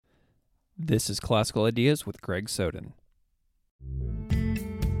This is Classical Ideas with Greg Soden.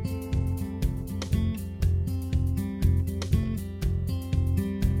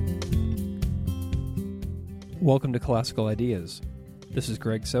 Welcome to Classical Ideas. This is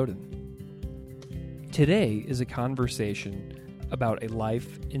Greg Soden. Today is a conversation about a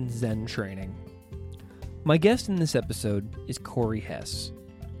life in Zen training. My guest in this episode is Corey Hess.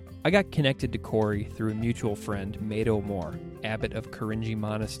 I got connected to Corey through a mutual friend, Mado Moore, abbot of Korinji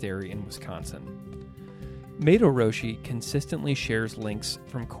Monastery in Wisconsin. Mado Roshi consistently shares links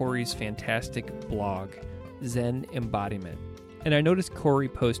from Corey's fantastic blog, Zen Embodiment, and I noticed Corey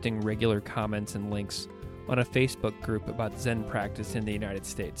posting regular comments and links on a Facebook group about Zen practice in the United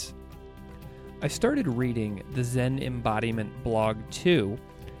States. I started reading the Zen Embodiment blog too,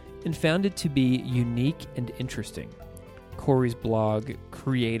 and found it to be unique and interesting. Corey's blog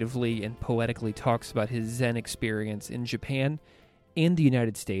creatively and poetically talks about his Zen experience in Japan and the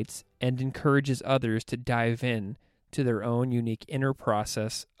United States and encourages others to dive in to their own unique inner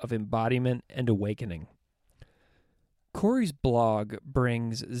process of embodiment and awakening. Corey's blog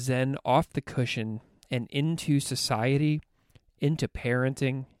brings Zen off the cushion and into society, into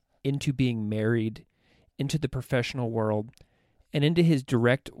parenting, into being married, into the professional world, and into his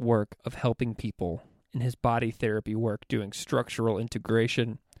direct work of helping people in his body therapy work doing structural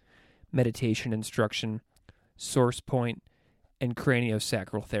integration, meditation instruction, source point, and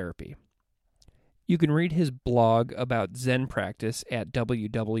craniosacral therapy. You can read his blog about Zen practice at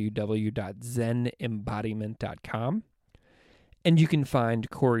www.zenembodiment.com, and you can find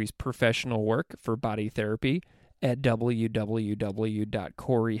Corey's professional work for body therapy at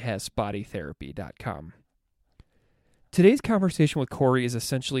www.coreyhessbodytherapy.com. Today's conversation with Corey is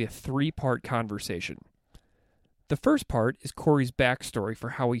essentially a three-part conversation. The first part is Corey's backstory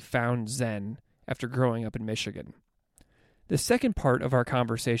for how he found Zen after growing up in Michigan. The second part of our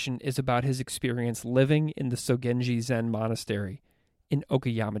conversation is about his experience living in the Sogenji Zen Monastery in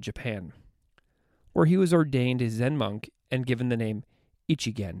Okayama, Japan, where he was ordained a Zen monk and given the name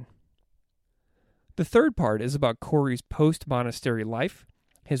Ichigen. The third part is about Corey's post-monastery life,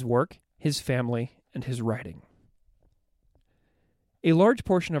 his work, his family, and his writing. A large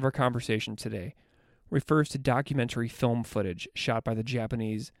portion of our conversation today refers to documentary film footage shot by the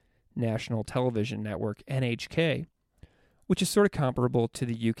Japanese National Television Network, NHK, which is sort of comparable to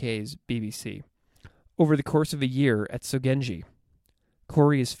the UK's BBC. Over the course of a year at Sogenji,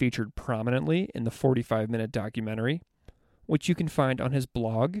 Corey is featured prominently in the 45-minute documentary, which you can find on his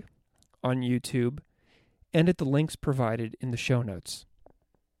blog, on YouTube, and at the links provided in the show notes.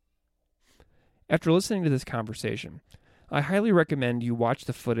 After listening to this conversation, I highly recommend you watch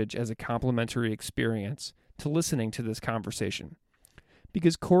the footage as a complimentary experience to listening to this conversation,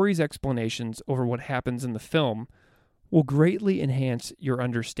 because Corey's explanations over what happens in the film will greatly enhance your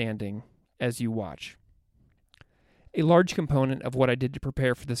understanding as you watch. A large component of what I did to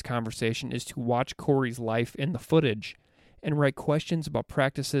prepare for this conversation is to watch Corey's life in the footage and write questions about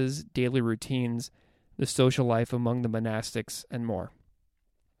practices, daily routines, the social life among the monastics, and more.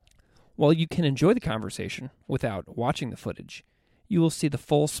 While you can enjoy the conversation without watching the footage, you will see the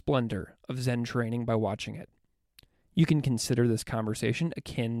full splendor of Zen training by watching it. You can consider this conversation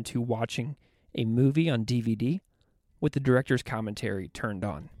akin to watching a movie on DVD with the director's commentary turned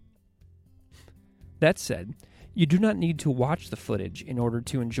on. That said, you do not need to watch the footage in order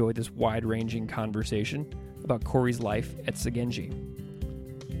to enjoy this wide-ranging conversation about Corey's life at Sogenji.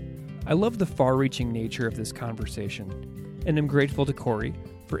 I love the far-reaching nature of this conversation, and am grateful to Corey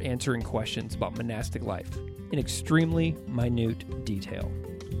for answering questions about monastic life in extremely minute detail.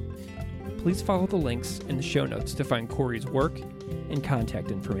 Please follow the links in the show notes to find Corey's work and contact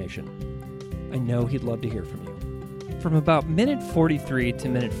information. I know he'd love to hear from you. From about minute 43 to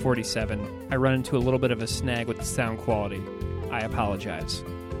minute 47, I run into a little bit of a snag with the sound quality. I apologize.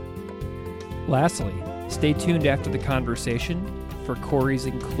 Lastly, stay tuned after the conversation for Corey's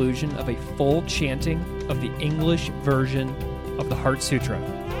inclusion of a full chanting of the English version of the Heart Sutra.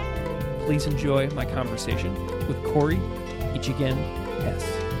 Please enjoy my conversation with Corey Ichigen Hess.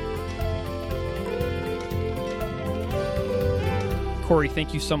 Corey,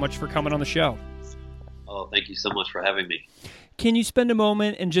 thank you so much for coming on the show. Oh, thank you so much for having me. Can you spend a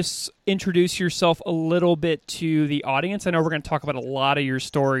moment and just introduce yourself a little bit to the audience? I know we're going to talk about a lot of your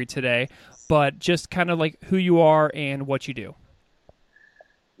story today, but just kind of like who you are and what you do.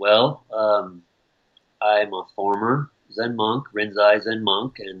 Well, I'm a former Zen monk, Rinzai Zen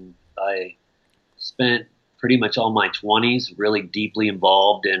monk, and I spent pretty much all my 20s really deeply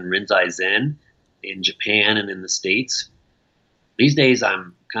involved in Rinzai Zen in Japan and in the States. These days,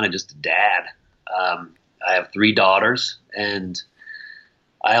 I'm kind of just a dad. I have 3 daughters, and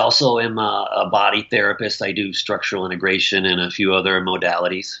I also am a body therapist. I do structural integration and a few other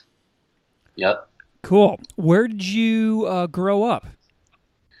modalities. Yep. Cool. Where did you grow up?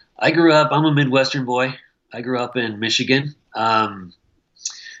 I'm a Midwestern boy. I grew up in Michigan.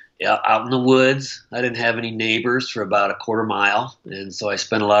 Yeah, out in the woods. I didn't have any neighbors for about a quarter mile. And so I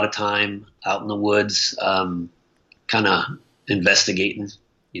spent a lot of time out in the woods, kind of investigating.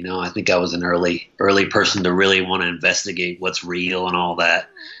 I think I was an early person to really want to investigate what's real and all that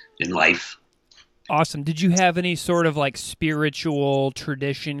in life. Awesome. Did you have any sort of like spiritual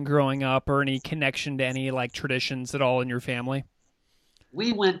tradition growing up or any connection to any like traditions at all in your family?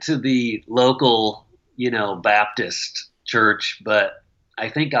 We went to the local, Baptist church, but I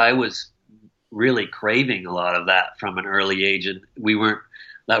think I was really craving a lot of that from an early age, and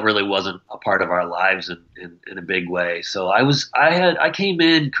that really wasn't a part of our lives in a big way. So I came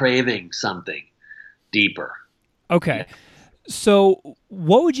in craving something deeper. Okay. Yeah. So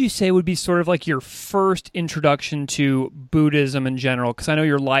what would you say would be sort of like your first introduction to Buddhism in general? Because I know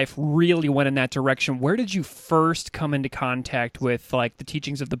your life really went in that direction. Where did you first come into contact with like the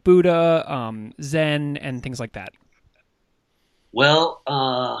teachings of the Buddha, Zen, and things like that? Well,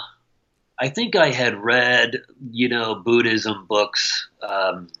 I think I had read, Buddhism books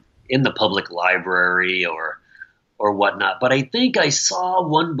in the public library or whatnot. But I think I saw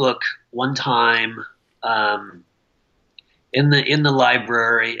one book one time in the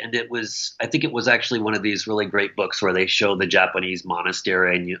library, and I think it was actually one of these really great books where they show the Japanese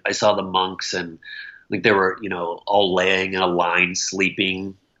monastery, and I saw the monks, and I think they were, all laying in a line,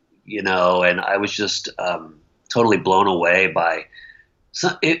 sleeping, and I was just totally blown away by.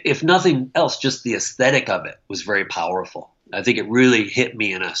 So if nothing else, just the aesthetic of it was very powerful. I think it really hit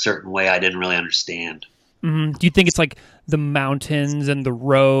me in a certain way I didn't really understand. Mm-hmm. Do you think it's like the mountains and the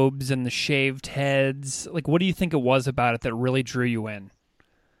robes and the shaved heads? Like, what do you think it was about it that really drew you in?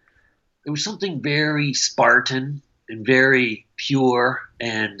 It was something very Spartan and very pure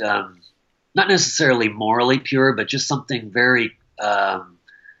and not necessarily morally pure, but just something very,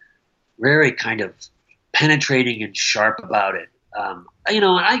 very kind of penetrating and sharp about it.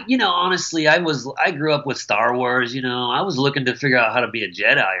 Honestly, I grew up with Star Wars. I was looking to figure out how to be a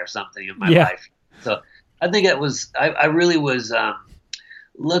Jedi or something in my life. So I think I really was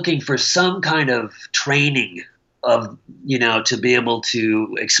looking for some kind of training of, to be able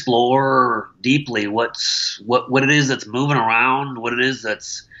to explore deeply what it is that's moving around, what it is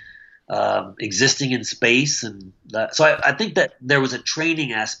that's existing in space, and that. So I think that there was a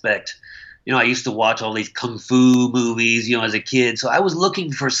training aspect. I used to watch all these kung fu movies, as a kid. So I was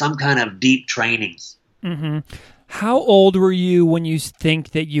looking for some kind of deep trainings. Mm-hmm. How old were you when you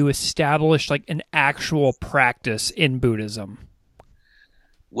think that you established like an actual practice in Buddhism?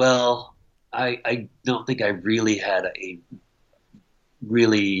 Well, I don't think I really had a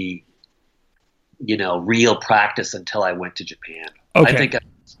really, real practice until I went to Japan. Okay.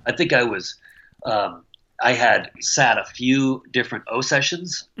 I think I was. I had sat a few different O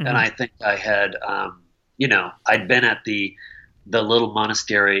sessions, mm-hmm. and I think I had, I'd been at the little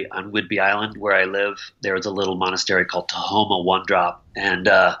monastery on Whidbey Island where I live. There was a little monastery called Tahoma One Drop, and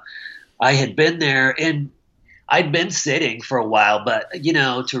I had been there, and I'd been sitting for a while, but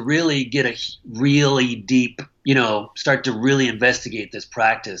to really get a really deep, start to really investigate this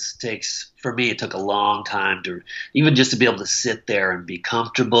practice for me, it took a long time to even just to be able to sit there and be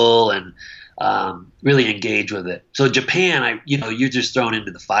comfortable and really engage with it. So Japan, you're just thrown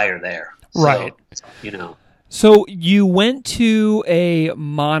into the fire there. Right. So you went to a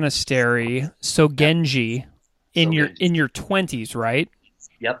monastery, Sogenji, in your 20s, right?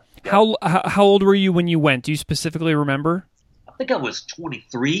 Yep. How old were you when you went? Do you specifically remember? I think I was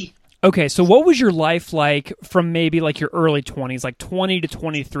 23. Okay, so what was your life like from maybe like your early 20s, like 20 to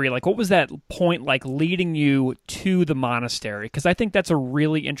 23? Like what was that point like leading you to the monastery? Because I think that's a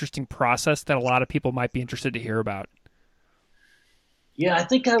really interesting process that a lot of people might be interested to hear about. Yeah, I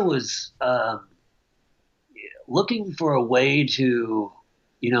think I was looking for a way to,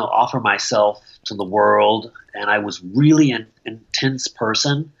 offer myself to the world, and I was really an intense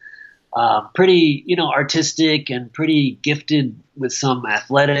person. Pretty, artistic and pretty gifted with some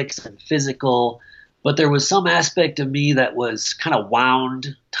athletics and physical, but there was some aspect of me that was kind of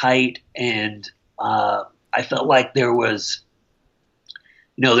wound tight, and I felt like there was,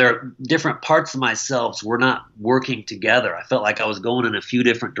 there are different parts of myself were not working together. I felt like I was going in a few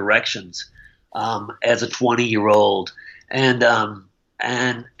different directions as a 20-year-old, and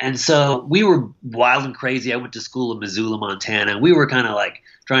so we were wild and crazy. I went to school in Missoula, Montana. We were kind of like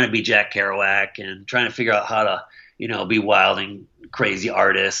trying to be Jack Kerouac and trying to figure out how to, be wild and crazy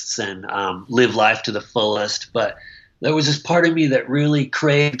artists and live life to the fullest. But there was this part of me that really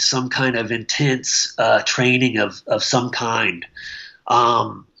craved some kind of intense training of some kind.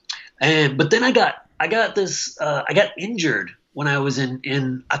 Um, but then I got injured when I was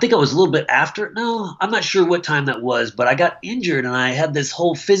in I think I was a little bit after. No, I'm not sure what time that was, but I got injured and I had this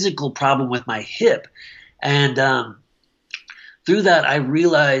whole physical problem with my hip. And through that, I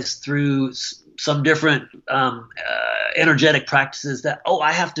realized through some different energetic practices that, oh,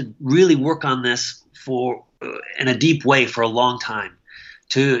 I have to really work on this for in a deep way for a long time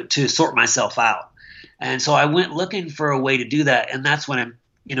to sort myself out. And so I went looking for a way to do that, and that's when I,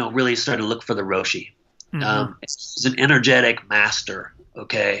 really started to look for the Roshi. Mm-hmm. It's an energetic master.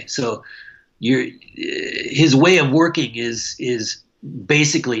 Okay, so his way of working is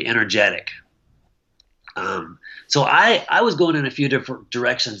basically energetic. So I was going in a few different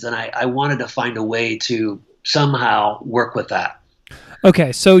directions, and I wanted to find a way to somehow work with that.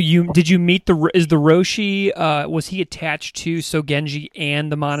 Okay, so did you meet the Roshi? Was he attached to Sogenji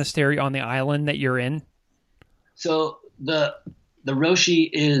and the monastery on the island that you're in? So the Roshi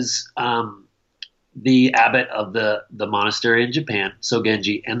is the abbot of the monastery in Japan,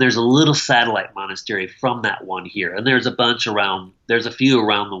 Sogenji, and there's a little satellite monastery from that one here, and there's a bunch around. There's a few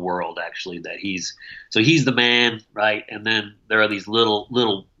around the world actually that he's the man, right? And then there are these little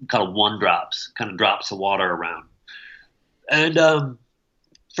kind of kind of drops of water around. And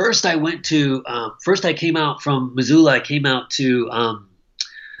first I came out from Missoula. I came out to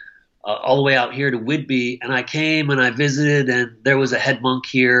all the way out here to Whidbey, and I came and I visited, and there was a head monk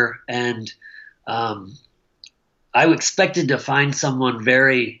here, and I expected to find someone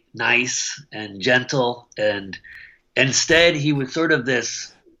very nice and gentle, and instead he was sort of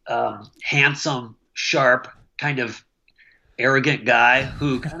this handsome, sharp, kind of arrogant guy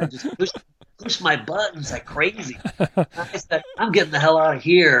who kind of just pushed my buttons like crazy. I said, I'm getting the hell out of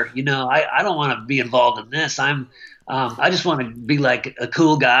here. I don't want to be involved in this. I just want to be like a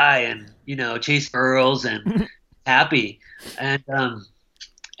cool guy and, chase girls and happy. And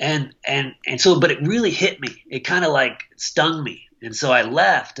so, but it really hit me. It kind of like stung me. And so I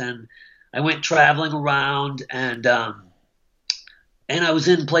left and I went traveling around, and I was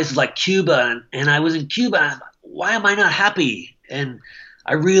in places like Cuba, and I was in Cuba. And I thought, why am I not happy? And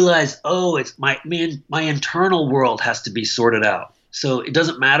I realized, it's my internal world has to be sorted out. So it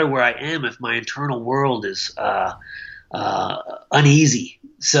doesn't matter where I am if my internal world is uneasy.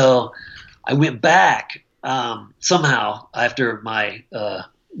 So I went back somehow after my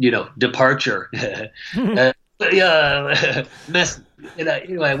departure. Anyway,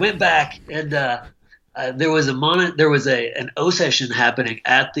 I went back, and there was an O session happening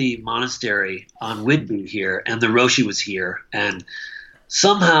at the monastery on Whidbey here, and the Roshi was here, and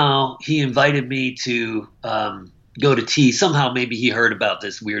somehow he invited me to go to tea. Somehow maybe he heard about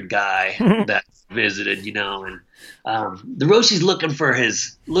this weird guy that visited, and the Roshi's looking for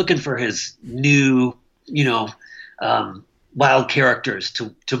his new, wild characters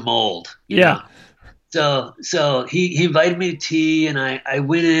to mold. You know? So he invited me to tea, and I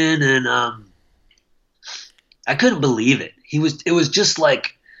went in, and I couldn't believe it. It was just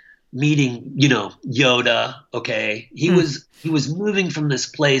like meeting, Yoda. Okay. He was moving from this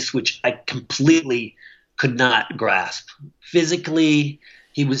place, which I completely could not grasp. Physically,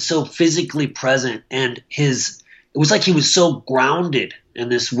 he was so physically present, and it was like he was so grounded in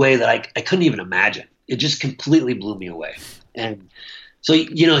this way that I couldn't even imagine. It just completely blew me away. And so,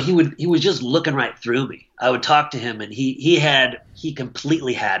 he was just looking right through me. I would talk to him, and he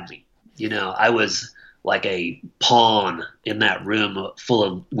completely had me. I was like a pawn in that room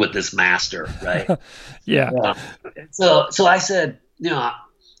with this master, right? Yeah. So I said,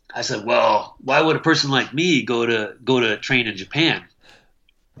 well, why would a person like me go to train in Japan?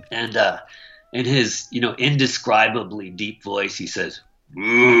 And in his, indescribably deep voice, he says,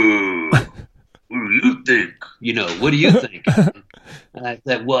 "Ooh, what do you think? What do you think?" And I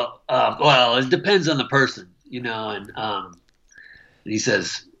said, well, it depends on the person, and he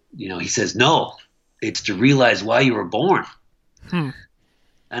says, no, it's to realize why you were born. And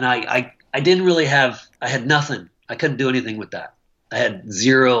I didn't really I had nothing. I couldn't do anything with that. I had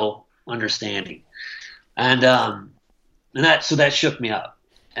zero understanding. And that shook me up.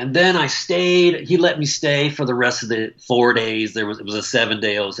 And then I stayed. He let me stay for the rest of the 4 days. It was a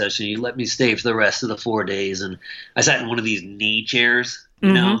 7-day O session. He let me stay for the rest of the 4 days, and I sat in one of these knee chairs.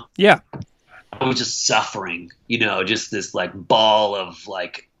 Yeah. I was just suffering. Just this like ball of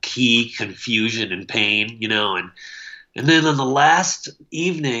like key confusion and pain. And then on the last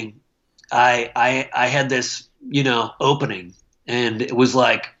evening, I had this opening, and it was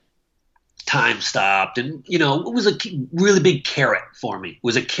like time stopped, and it was a really big carrot for me. It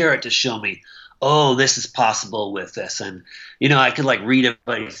was a carrot to show me, oh, this is possible with this. And, I could like read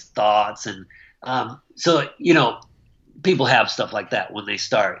everybody's thoughts. And so, people have stuff like that when they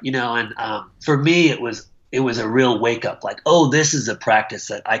start, and for me, it was a real wake up, like, oh, this is a practice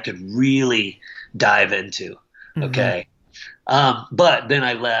that I could really dive into. Mm-hmm. Okay. But then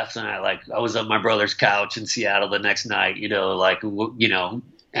I left and I was on my brother's couch in Seattle the next night,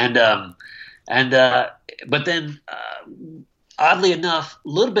 but then, oddly enough, a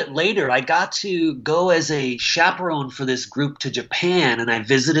little bit later, I got to go as a chaperone for this group to Japan, and I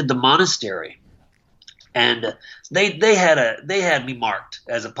visited the monastery. And they had me marked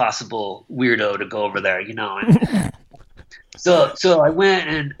as a possible weirdo to go over there, And so I went,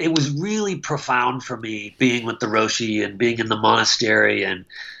 and it was really profound for me being with the Roshi and being in the monastery. And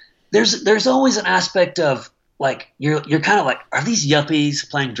there's always an aspect of like you're kind of like, are these yuppies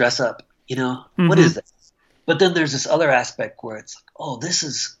playing dress up? Mm-hmm. What is this? But then there's this other aspect where it's like, oh, this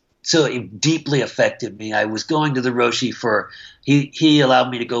is so it deeply affected me. I was going to the Roshi for he allowed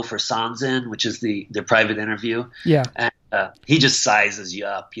me to go for Sanzen, which is the private interview. Yeah. And he just sizes you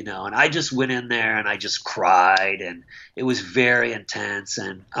up, and I just went in there and I just cried, and it was very intense,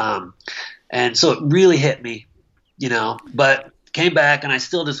 and so it really hit me, but came back and I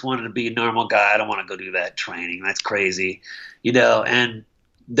still just wanted to be a normal guy. I don't want to go do that training. That's crazy, and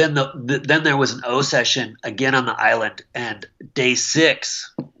then then there was an O session again on the island, and day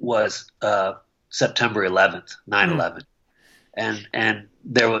 6 was September 11th, 9/11. And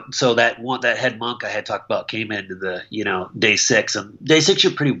so that head monk I had talked about came into the day 6, and day 6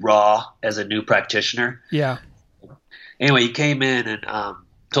 you're pretty raw as a new practitioner. Yeah. Anyway, he came in and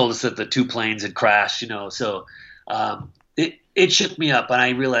told us that the 2 planes had crashed. So it shook me up, and I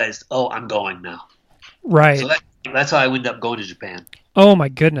realized, oh, I'm going now. Right. So that's how I ended up going to Japan. Oh my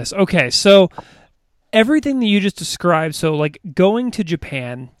goodness. Okay, so everything that you just described, so like going to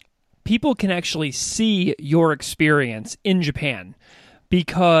Japan, people can actually see your experience in Japan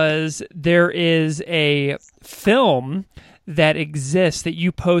because there is a film that exists that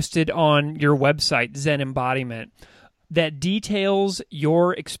you posted on your website, Zen Embodiment, that details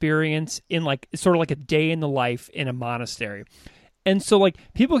your experience in like sort of like a day in the life in a monastery. And so like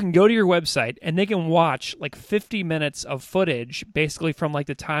people can go to your website and they can watch like 50 minutes of footage basically from like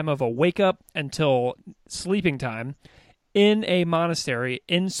the time of a wake up until sleeping time in a monastery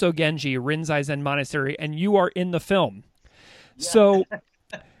in Sogenji, Rinzai Zen Monastery, and you are in the film. Yeah. So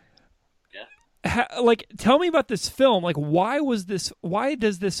tell me about this film. Like, why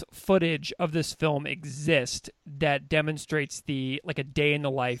does this footage of this film exist that demonstrates like a day in the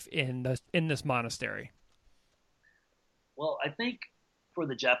life in this monastery? Well, I think for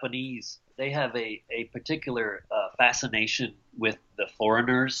the Japanese, they have a particular fascination with the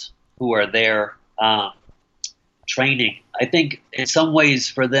foreigners who are there training. I think in some ways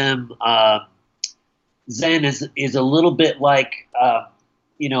for them, Zen is a little bit like,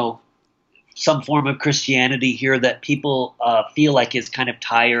 some form of Christianity here that people feel like is kind of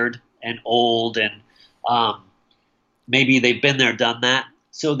tired and old, and maybe they've been there, done that.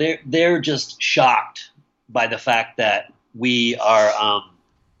 So they're just shocked by the fact that we are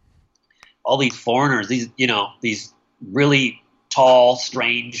all these foreigners, these really tall,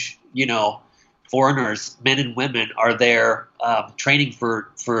 strange, foreigners, men and women, are there training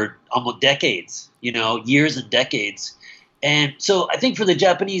for almost decades, years and decades. And so I think for the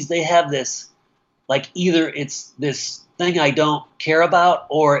Japanese, they have this, like, either it's this thing I don't care about,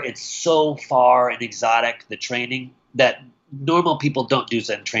 or it's so far and exotic, the training, that normal people don't do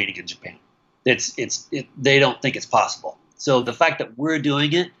Zen training in Japan. They don't think it's possible. So the fact that we're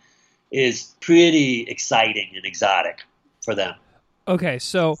doing it is pretty exciting and exotic for them. Okay,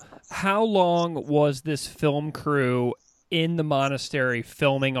 so how long was this film crew in the monastery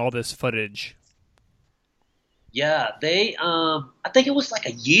filming all this footage? Yeah, they I think it was like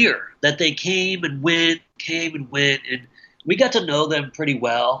a year that they came and went, and we got to know them pretty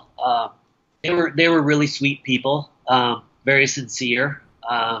well. They were really sweet people, very sincere.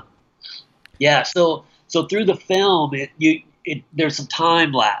 Yeah, so through the film, there's some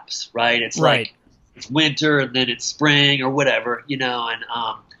time lapse, right? It's right. Like it's winter and then it's spring or whatever,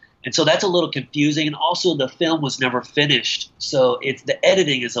 and so that's a little confusing. And also, the film was never finished, so the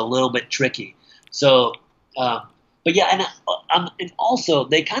editing is a little bit tricky. So, but yeah, and also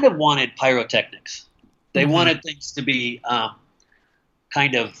they kind of wanted pyrotechnics. They wanted things to be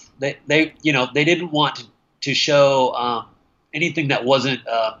kind of they didn't want to show anything that wasn't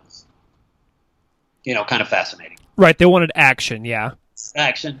kind of fascinating. Right, they wanted action, yeah.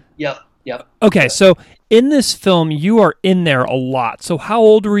 Action, yep. Okay, so in this film, you are in there a lot. So how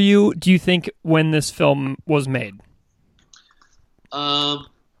old were you, do you think, when this film was made? I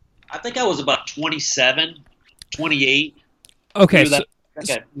I think I was about 27, 28. Okay, That, I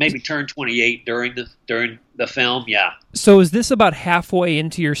think I maybe turned 28 during the film. Yeah. so is this about halfway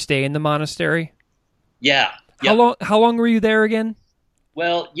into your stay in the monastery? Yeah. How Yep. long? How long were you there again?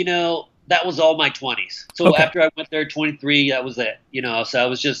 Well, that was all my 20s. So Okay. after I went there 23, that was it. So I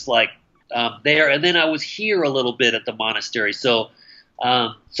was just like there, and then I was here a little bit at the monastery. So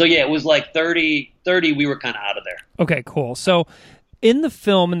yeah, it was like 30. We were kind of out of there. Okay, cool. So in the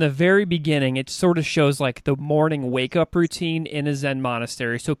film, in the very beginning, it sort of shows like the morning wake up routine in a Zen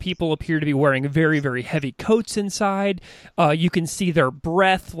monastery. So people appear to be wearing very, very heavy coats inside. You can see their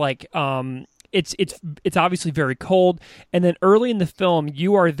breath, like it's obviously very cold. And then early in the film,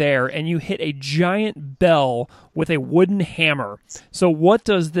 you are there and you hit a giant bell with a wooden hammer. So what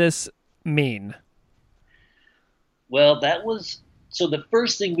does this mean? Well, so the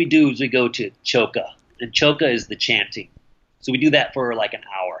first thing we do is we go to Choka, and Choka is the chanting. So we do that for like an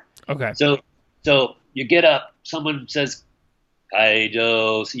hour. Okay. So you get up, someone says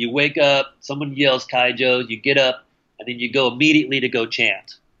Kaijo, so you wake up, someone yells Kaijo, you get up, and then you go immediately to go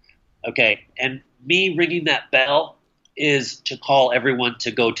chant. Okay, and me ringing that bell is to call everyone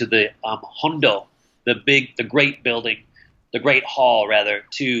to go to the Hondo, the great building, the great hall rather,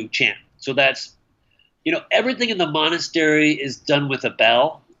 to chant. So that's everything in the monastery is done with a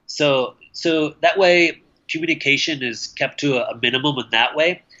bell. So that way communication is kept to a minimum in that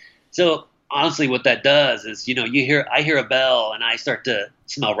way. So honestly, what that does is, I hear a bell and I start to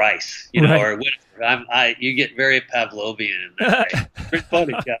smell rice, Right. or whatever. You get very Pavlovian in that way. Pretty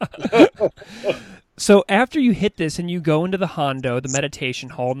funny, yeah. So after you hit this and you go into the Hondo, the meditation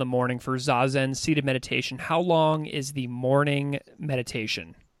hall in the morning for Zazen seated meditation, how long is the morning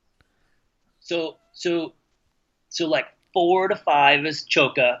meditation? So like 4 to 5 is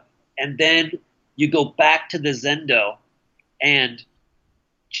Choka, and then you go back to the Zendo and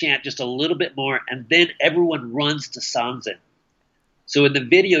chant just a little bit more, and then everyone runs to Sanzen. So in the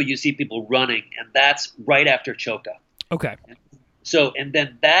video, you see people running, and that's right after Choka. Okay. So, and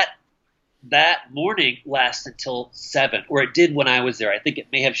then that morning lasts until 7, or it did when I was there. I think it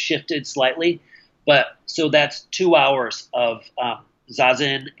may have shifted slightly, but so that's 2 hours of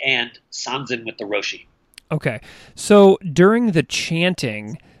Zazen and Sanzen with the Roshi. Okay. So during the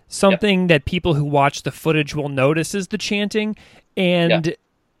chanting, something that people who watch the footage will notice is the chanting. And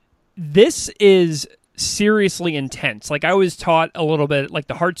this is seriously intense. Like I was taught a little bit, like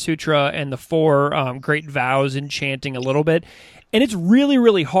the Heart Sutra and the 4 great vows and chanting a little bit. And it's really,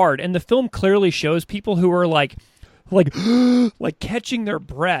 really hard. And the film clearly shows people who are like catching their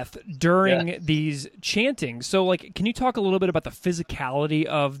breath during these chantings. So like, can you talk a little bit about the physicality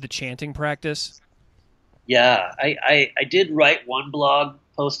of the chanting practice? Yeah, I did write one blog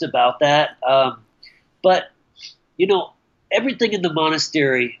post about that. But, everything in the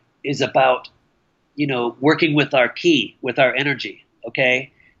monastery is about, working with our ki, with our energy,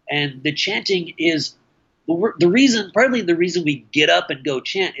 okay? And the chanting is partly the reason we get up and go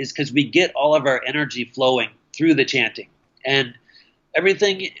chant is because we get all of our energy flowing through the chanting. And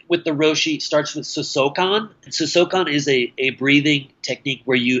everything with the Roshi starts with Sosokan. And Sosokan is a breathing technique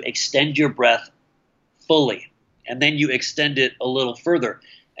where you extend your breath fully, and then you extend it a little further.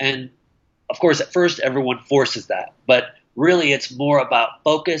 And of course, at first, everyone forces that, but really it's more about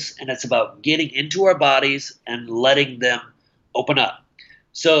focus, and it's about getting into our bodies and letting them open up.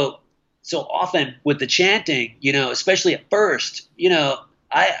 So often with the chanting, especially at first,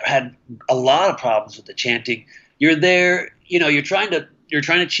 I had a lot of problems with the chanting. You're there, you're trying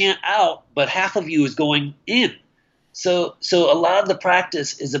to chant out, but half of you is going in. So a lot of the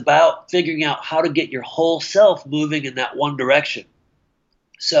practice is about figuring out how to get your whole self moving in that one direction.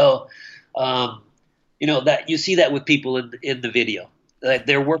 So, that you see that with people in the video, like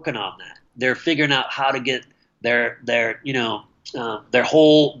they're working on that. They're figuring out how to get their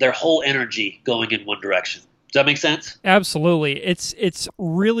whole energy going in one direction. Does that make sense? Absolutely. It's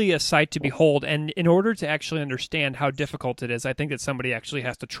really a sight to behold. And in order to actually understand how difficult it is, I think that somebody actually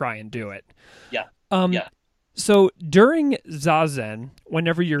has to try and do it. Yeah. So during Zazen,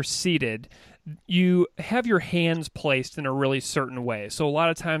 whenever you're seated, you have your hands placed in a really certain way. So a lot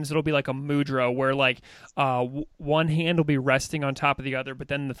of times it'll be like a mudra where like one hand will be resting on top of the other, but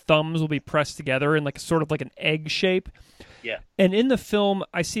then the thumbs will be pressed together in like sort of like an egg shape. Yeah. And in the film,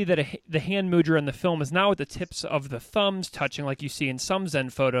 I see that the hand mudra in the film is not with the tips of the thumbs touching like you see in some Zen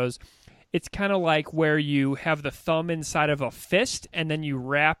photos. It's kind of like where you have the thumb inside of a fist and then you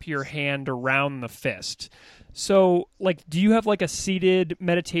wrap your hand around the fist. So, like, do you have like a seated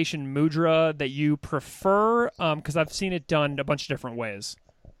meditation mudra that you prefer? Because I've seen it done a bunch of different ways.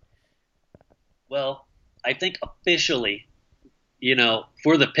 Well, I think officially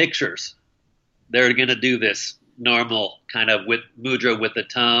for the pictures, they're going to do this normal kind of with mudra with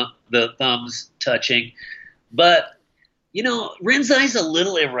the thumbs touching. But, Rinzai's a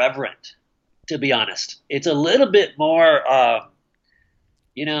little irreverent, to be honest. It's a little bit more,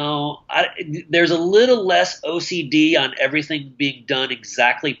 there's a little less OCD on everything being done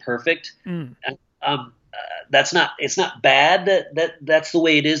exactly perfect. It's not bad that's the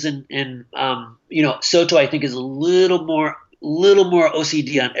way it is. And Soto, I think, is a little more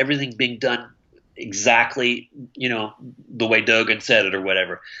OCD on everything being done exactly, the way Dogen said it or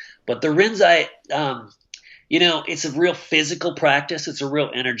whatever. But the Rinzai, it's a real physical practice. It's a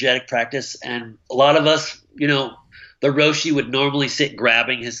real energetic practice. And a lot of us, the Roshi would normally sit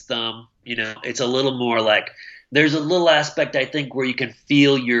grabbing his thumb. It's a little more like there's a little aspect, I think, where you can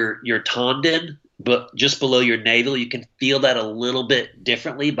feel your tanden, but just below your navel, you can feel that a little bit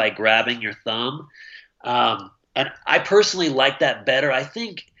differently by grabbing your thumb. And I personally like that better. I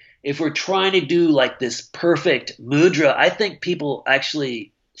think if we're trying to do like this perfect mudra, I think people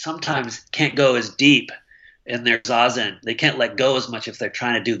actually sometimes can't go as deep in their zazen. They can't let go as much if they're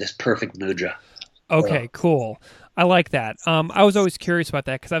trying to do this perfect mudra. Okay, cool. I like that. I was always curious about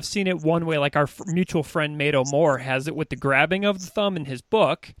that because I've seen it one way. Like our mutual friend Mato Moore has it with the grabbing of the thumb in his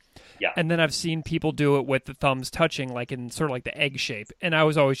book. Yeah. And then I've seen people do it with the thumbs touching, like in sort of like the egg shape. And I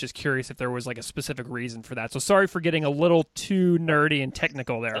was always just curious if there was like a specific reason for that. So sorry for getting a little too nerdy and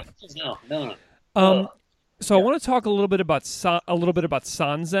technical there. No. So I want to talk a little bit about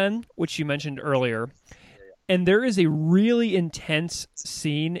Sanzen, which you mentioned earlier. And there is a really intense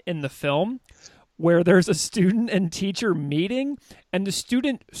scene in the film where there's a student and teacher meeting, and the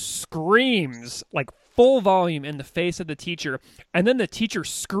student screams like full volume in the face of the teacher, and then the teacher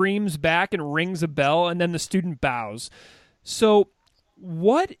screams back and rings a bell, and then the student bows. So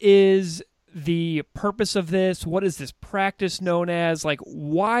what is the purpose of this? What is this practice known as? Like,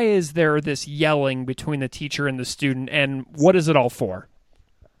 why is there this yelling between the teacher and the student, and what is it all for?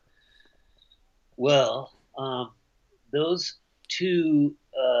 Well, those two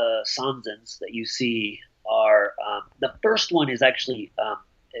sanzens that you see are the first one is actually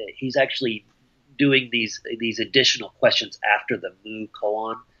he's actually doing these additional questions after the mu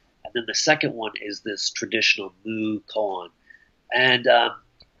koan, and then the second one is this traditional mu koan. And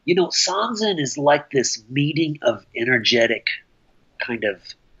sanzen is like this meeting of energetic kind of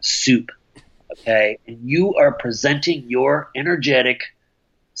soup, okay? And you are presenting your energetic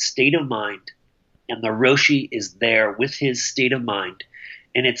state of mind, and the Roshi is there with his state of mind.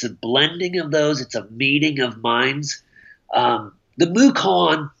 And it's a blending of those. It's a meeting of minds. The mu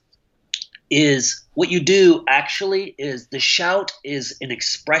koan is what you do actually is the shout is an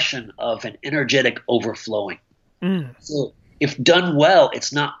expression of an energetic overflowing. So if done well,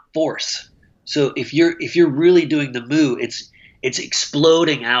 it's not force. So if you're really doing the mu, it's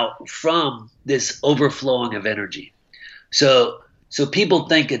exploding out from this overflowing of energy. So people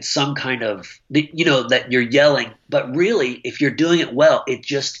think it's some kind of, that you're yelling, but really, if you're doing it well, it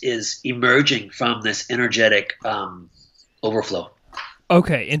just is emerging from this energetic overflow.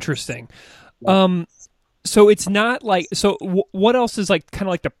 Okay, interesting. So it's not like, what else is like kind of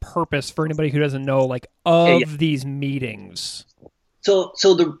like the purpose for anybody who doesn't know, like these meetings? So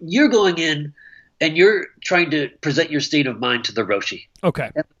you're going in and you're trying to present your state of mind to the Roshi.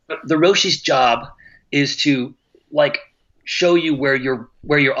 Okay. And the Roshi's job is to show you where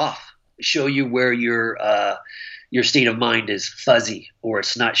you're off, show you where your state of mind is fuzzy or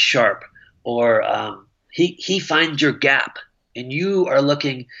it's not sharp, or he finds your gap, and you are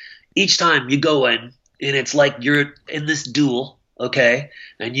looking each time you go in, and it's like you're in this duel, okay,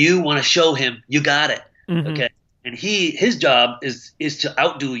 and you want to show him you got it, okay, and his job is to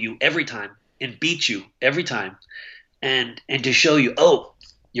outduel you every time and beat you every time, and to show you, oh,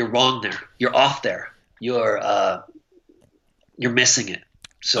 you're wrong there, you're off there, you're missing it.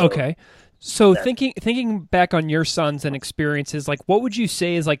 So, okay. So thinking back on your sons and experiences, like what would you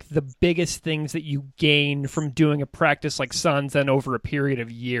say is like the biggest things that you gain from doing a practice like Sanzen over a period of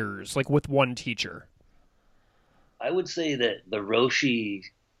years, like with one teacher? I would say that the Roshi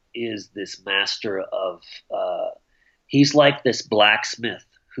is this master of, he's like this blacksmith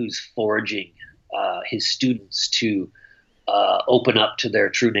who's forging his students to open up to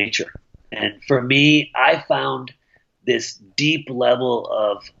their true nature. And for me, I found this deep level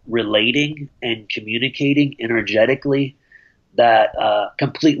of relating and communicating energetically that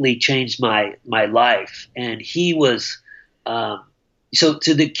completely changed my life. And he was so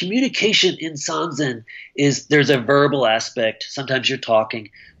to the communication in Sanzen is there's a verbal aspect. Sometimes you're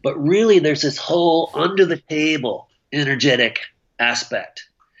talking, but really there's this whole under the table energetic aspect.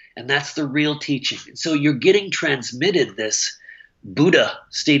 And that's the real teaching. And so you're getting transmitted this Buddha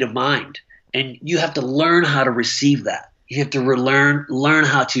state of mind, and you have to learn how to receive that. You have to learn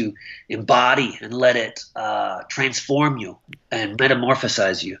how to embody and let it transform you and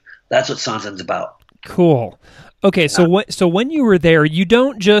metamorphosize you. That's what Sanzen's about. Cool. Okay, so when you were there, you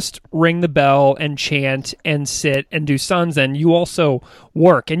don't just ring the bell and chant and sit and do Sanzen. You also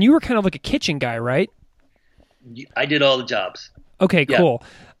work, and you were kind of like a kitchen guy, right? I did all the jobs. Okay, Yeah. cool.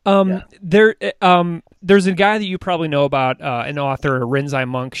 There's a guy that you probably know about, an author, Rinzai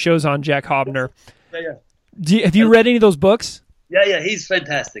Monk, shows on Jack Hobner. Yeah. Have you read any of those books? Yeah, he's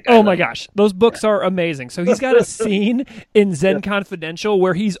fantastic. Oh my gosh, those books are amazing. So he's got a scene in Zen Confidential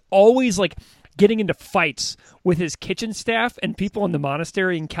where he's always like getting into fights with his kitchen staff and people in the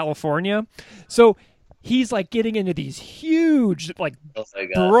monastery in California. So he's like getting into these huge like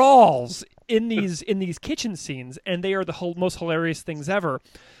brawls in these kitchen scenes, and they are the most hilarious things ever.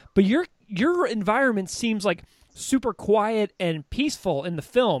 But your environment seems like super quiet and peaceful in the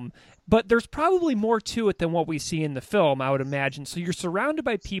film, but there's probably more to it than what we see in the film, I would imagine. So you're surrounded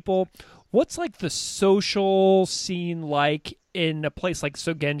by people. What's like the social scene like in a place like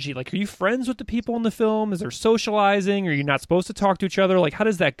Sogenji? Like, are you friends with the people in the film? Is there socializing? Are you not supposed to talk to each other? Like, how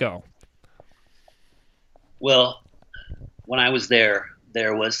does that go? Well, when I was there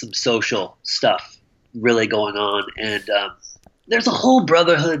was some social stuff really going on, and there's a whole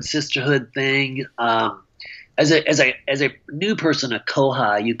brotherhood, sisterhood thing. As a new person, a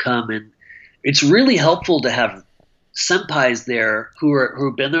Kohai, you come, and it's really helpful to have senpais there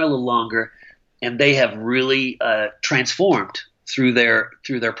who've been there a little longer, and they have really transformed through their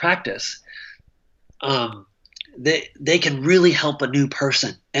practice. They can really help a new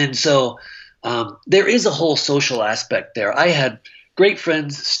person, and so there is a whole social aspect there. I had great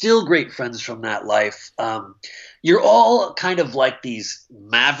friends, still great friends from that life. You're all kind of like these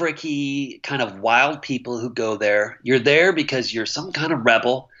mavericky, kind of wild people who go there. You're there because you're some kind of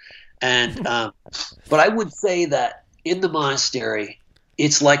rebel. And but I would say that in the monastery,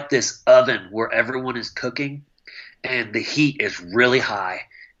 it's like this oven where everyone is cooking and the heat is really high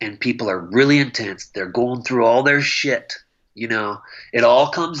and people are really intense. They're going through all their shit, it all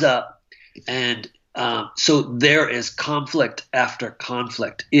comes up. And so there is conflict after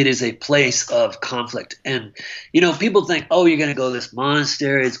conflict. It is a place of conflict. And, people think, oh, you're going to go to this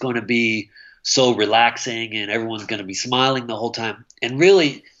monastery. It's going to be so relaxing and everyone's going to be smiling the whole time. And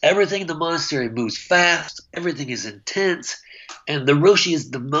really, everything in the monastery moves fast. Everything is intense. And the Roshi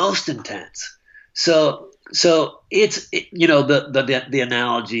is the most intense. So it's, the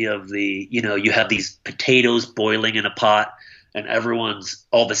analogy of you have these potatoes boiling in a pot, and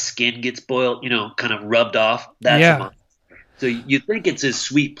all the skin gets boiled, kind of rubbed off. That's a monastery. So you think it's a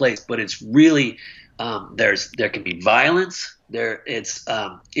sweet place, but it's really there can be violence. It's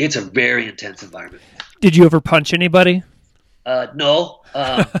a very intense environment. Did you ever punch anybody? No,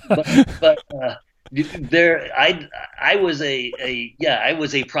 but there I was I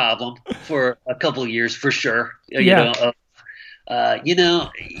was a problem for a couple of years for sure. We're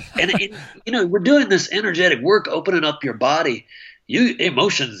doing this energetic work, opening up your body.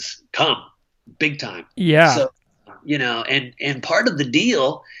 Emotions come big time. Yeah. So, and part of the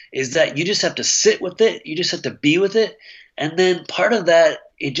deal is that you just have to sit with it. You just have to be with it. And then part of that,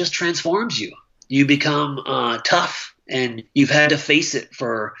 it just transforms you. You become tough, and you've had to face it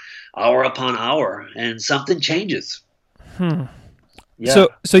for hour upon hour, and something changes. Yeah.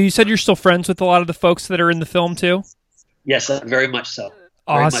 So you said you're still friends with a lot of the folks that are in the film too? Yes, very much so.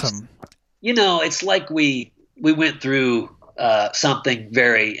 Awesome. It's like we went through something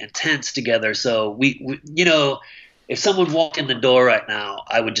very intense together. So we if someone walked in the door right now,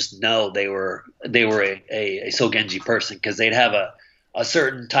 I would just know they were a Sogenji person, because they'd have a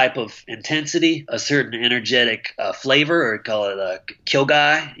certain type of intensity, a certain energetic flavor, or call it a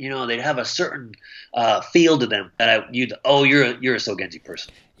kyogai. They'd have a certain feel to them that you're a Sogenji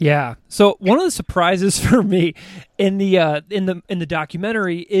person. Yeah. So one of the surprises for me in the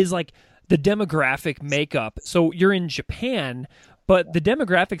documentary is like the demographic makeup. So you're in Japan, but the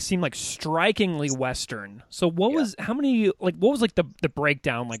demographics seem like strikingly Western. So what was the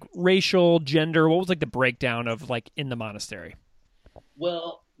breakdown, like racial, gender? What was like the breakdown of like in the monastery?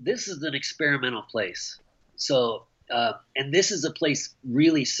 Well, this is an experimental place. So, and this is a place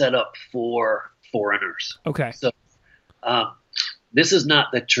really set up for foreigners. Okay. So, this is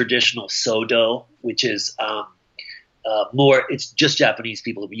not the traditional Sodo, which is more. It's just Japanese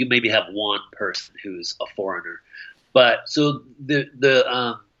people. You maybe have one person who's a foreigner, but so the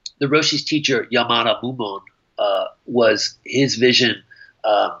Roshi's teacher Yamada Mumon was his vision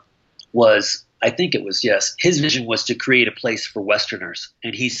was I think it was, yes. His vision was to create a place for Westerners,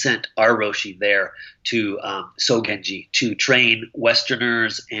 and he sent our Roshi there to Sogenji to train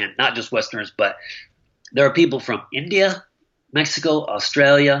Westerners, and not just Westerners, but there are people from India, Mexico,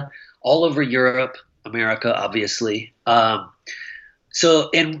 Australia, all over Europe, America, obviously. And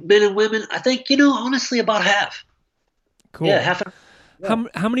men and women, I think, honestly, about half. Cool. Yeah, half. Yeah.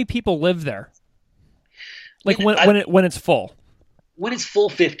 How many people live there? Like when when it's full? When it's full,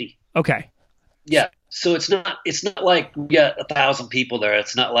 50. Okay. Yeah. So it's not like we got 1,000 people there.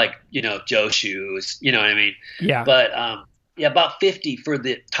 It's not like, Joe Shoes, you know what I mean? Yeah. But about 50 for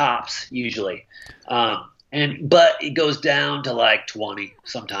the tops usually. But it goes down to like 20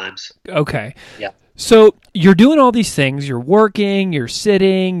 sometimes. Okay. Yeah. So you're doing all these things. You're working, you're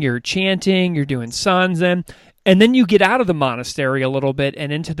sitting, you're chanting, you're doing sanzen, and then you get out of the monastery a little bit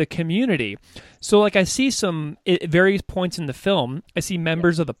and into the community. So like I see at various points in the film, I see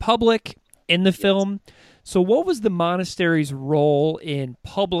members of the public in the film. So what was the monastery's role in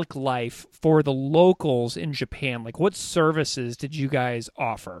public life for the locals in Japan? Like what services did you guys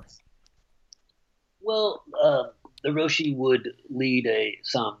offer? Well, the Roshi would lead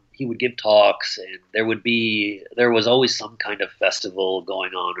he would give talks, and there was always some kind of festival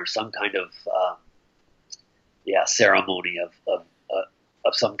going on, or some kind of ceremony of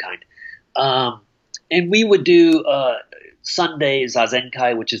some kind. And we would do Sunday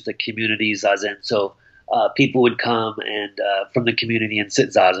Zazenkai, which is the community Zazen. So people would come and from the community and sit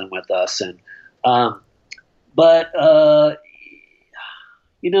Zazen with us. And I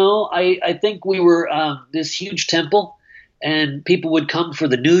think we were this huge temple, and people would come for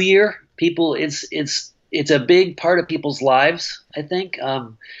the New Year. It's a big part of people's lives, I think.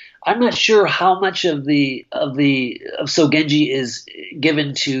 I'm not sure how much of Sogenji is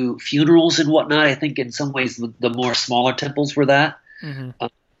given to funerals and whatnot. I think in some ways the more smaller temples were that. Mm-hmm.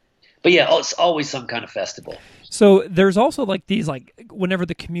 But yeah, it's always some kind of festival. So there's also like these, like whenever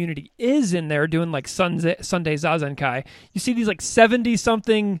the community is in there doing like Sunday Zazenkai, you see these like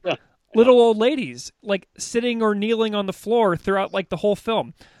 70-something little old ladies like sitting or kneeling on the floor throughout like the whole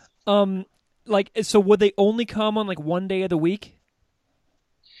film. So would they only come on like one day of the week?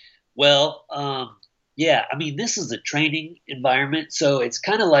 Well, yeah. I mean, this is a training environment, so it's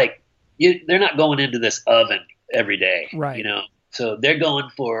kind of like they're not going into this oven every day, right? So they're going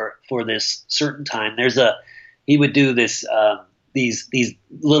for this certain time. He would do this these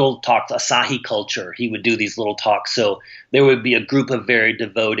little talks, Asahi culture. He would do these little talks. So there would be a group of very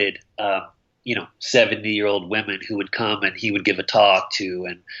devoted 70-year-old women who would come, and he would give a talk to,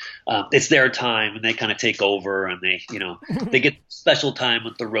 and it's their time, and they kind of take over, and they get special time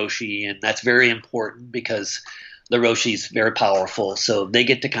with the Roshi, and that's very important because the Roshi is very powerful, so they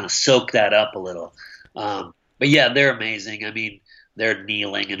get to kind of soak that up a little. But yeah, they're amazing. I mean, they're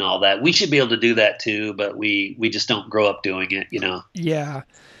kneeling and all that. We should be able to do that too, but we just don't grow up doing it, Yeah.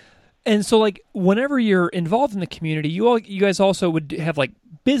 And so, like, whenever you're involved in the community, you guys also would have like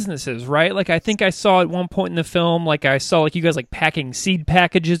businesses, right? Like, I think I saw at one point in the film, like I saw like you guys like packing seed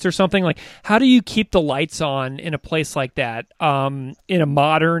packages or something. Like, how do you keep the lights on in a place like that, in a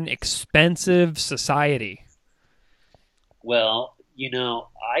modern, expensive society? Well,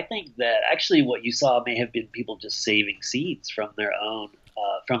 I think that actually what you saw may have been people just saving seeds from their own,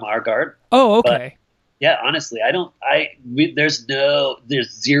 from our garden. Oh, okay. Yeah, honestly, there's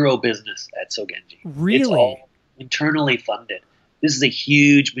zero business at Sogenji. Really? It's all internally funded. This is a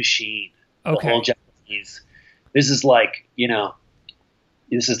huge machine. Okay. The whole Japanese. This is like,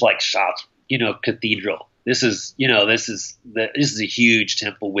 shots, cathedral. This is a huge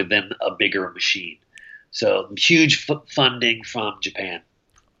temple within a bigger machine. So huge funding from Japan.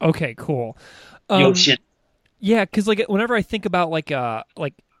 Okay, cool. Yoshin. Yeah, because like whenever I think about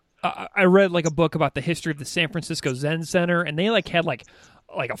I read like a book about the history of the San Francisco Zen Center, and they like had like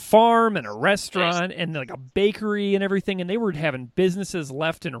a farm and a restaurant and like a bakery and everything, and they were having businesses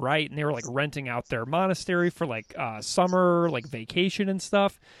left and right, and they were like renting out their monastery for like summer like vacation and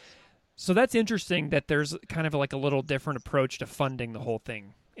stuff. So that's interesting that there's kind of like a little different approach to funding the whole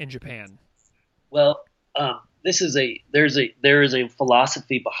thing in Japan. Well, there is a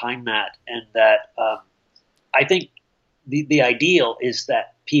philosophy behind that, and that I think the ideal is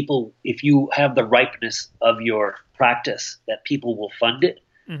that people, if you have the ripeness of your practice, that people will fund it.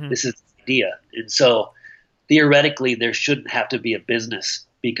 Mm-hmm. This is the idea, and so theoretically, there shouldn't have to be a business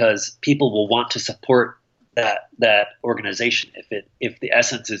because people will want to support that organization if the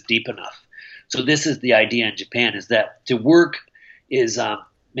essence is deep enough. So this is the idea in Japan: is that to work is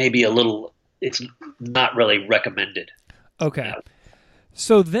maybe a little. It's not really recommended. Okay.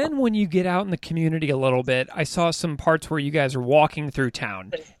 So then when you get out in the community a little bit, I saw some parts where you guys are walking through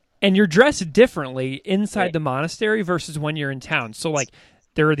town. And you're dressed differently inside Right. the monastery versus when you're in town. So like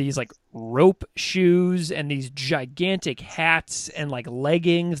there are these like rope shoes and these gigantic hats and like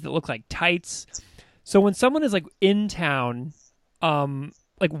leggings that look like tights. So when someone is like in town,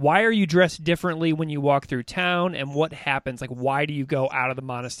 like why are you dressed differently when you walk through town, and what happens? Like why do you go out of the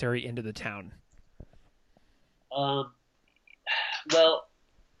monastery into the town? Um, well,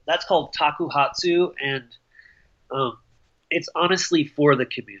 that's called takuhatsu, and um, it's honestly for the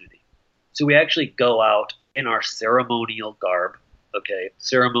community. So we actually go out in our ceremonial garb, okay,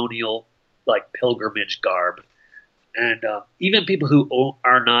 ceremonial like pilgrimage garb, and even people who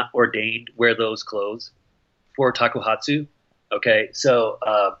are not ordained wear those clothes for takuhatsu. Okay, so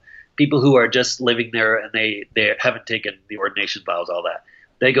people who are just living there and they haven't taken the ordination vows, all that,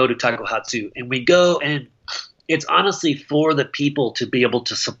 they go to takuhatsu, and we go, and it's honestly for the people to be able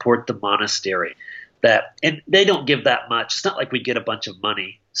to support the monastery. That, and they don't give that much. It's not like we get a bunch of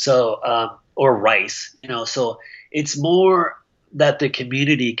money, so or rice, So it's more that the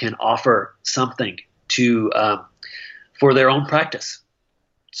community can offer something to for their own practice.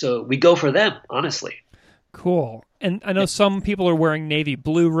 So we go for them, honestly. Cool. And I know some people are wearing navy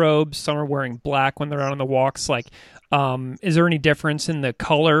blue robes, some are wearing black when they're out on the walks. Like, is there any difference in the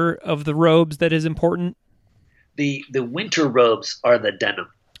color of the robes that is important? The winter robes are the denim,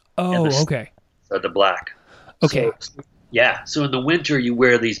 and Oh, okay. are the black. Okay. So, yeah. So in the winter you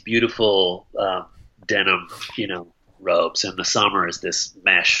wear these beautiful denim, robes, and the summer is this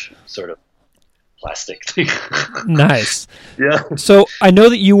mesh sort of plastic thing. Nice. Yeah. So I know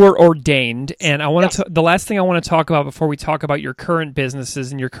that you were ordained, and I want to. The last thing I want to talk about before we talk about your current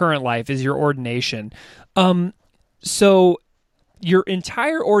businesses and your current life is your ordination. So your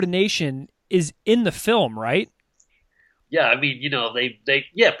entire ordination is in the film, right? Yeah. I mean, they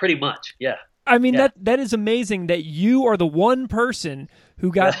yeah, pretty much. Yeah. I mean, Yeah. that is amazing that you are the one person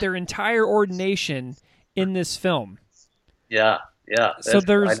who got their entire ordination in this film. Yeah. Yeah. So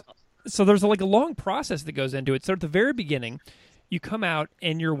there's like a long process that goes into it. So at the very beginning, you come out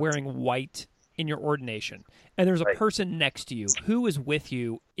and you're wearing white in your ordination, and there's a Right. person next to you. Who is with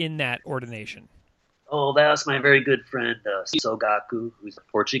you in that ordination? Oh, that was my very good friend Sogaku, who's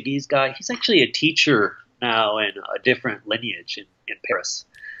a Portuguese guy. He's actually a teacher now in a different lineage in Paris.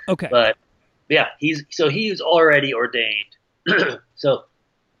 Okay. But yeah, he was already ordained. So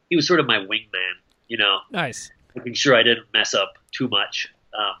he was sort of my wingman, Nice. making sure I didn't mess up too much,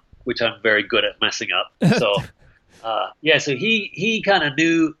 which I'm very good at messing up. So yeah, so he kind of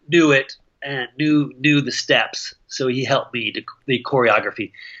knew it and knew the steps. So he helped me to the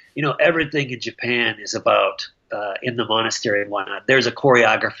choreography. Everything in Japan is about in the monastery and whatnot. There's a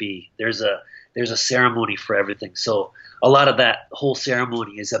choreography. There's a ceremony for everything. So a lot of that whole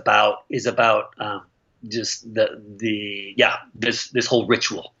ceremony is about just this whole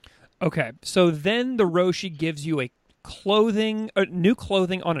ritual. Okay. So then the Roshi gives you new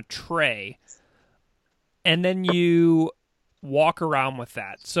clothing on a tray, and then you walk around with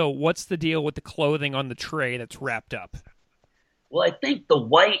that. So what's the deal with the clothing on the tray that's wrapped up? Well, I think the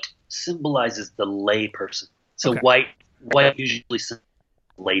white symbolizes the lay person. So Okay. white usually symbolizes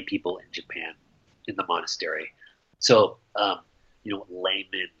lay people in Japan in the monastery. So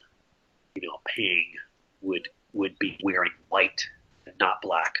laymen, paying would be wearing white and not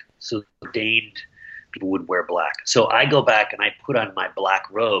black. So ordained people would wear black. So I go back and I put on my black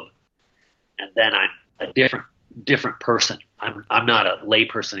robe, and then I'm a different person. I'm not a lay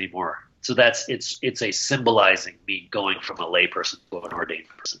person anymore. So it's a symbolizing me going from a lay person to an ordained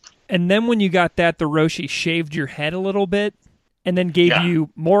person. And then when you got that, the Roshi shaved your head a little bit and then gave you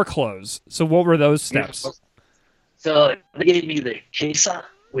more clothes. So what were those steps? So they gave me the kesa,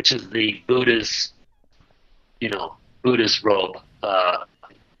 which is the Buddhist robe,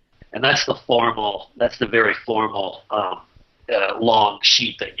 and that's the very formal long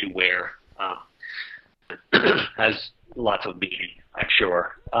sheet that you wear. Has lots of meaning, I'm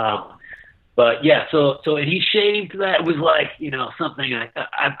sure. But yeah, so and he shaved that. It was like something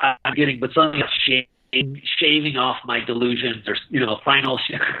I'm getting, but something else shaving off my delusions or final.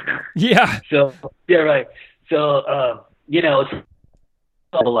 Yeah. So yeah, right. So it's a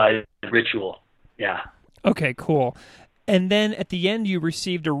civilized ritual. Yeah. Okay, cool. And then at the end, you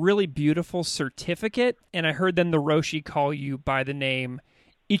received a really beautiful certificate, and I heard then the Roshi call you by the name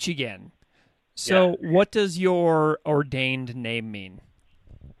Ichigen. So what does your ordained name mean?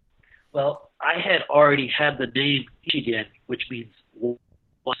 Well, I had already had the name Ichigen, which means one.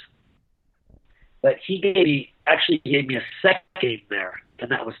 But he gave me a second name there,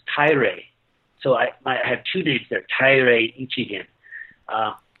 and that was Tairei. So I had two names there, Tairei Ichigen.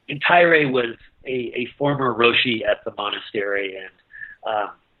 And Tairei was a former Roshi at the monastery, and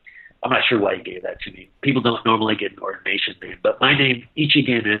I'm not sure why he gave that to me. People don't normally get an ordination name, but my name,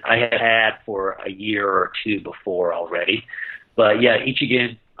 Ichigen, I had for a year or two before already. But yeah,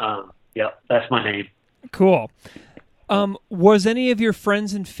 Ichigen, that's my name. Cool. Was any of your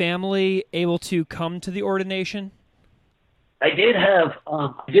friends and family able to come to the ordination? I did have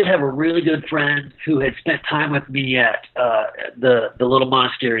a really good friend who had spent time with me at the little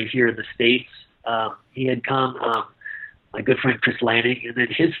monastery here in the States. He had come, my good friend Chris Lanning, and then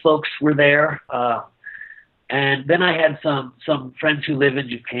his folks were there. And then I had some friends who live in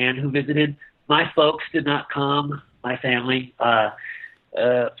Japan who visited. My folks did not come, my family.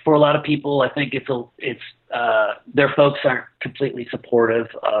 For a lot of people, I think their folks aren't completely supportive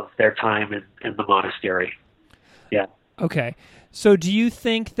of their time in the monastery. Yeah. Okay. So do you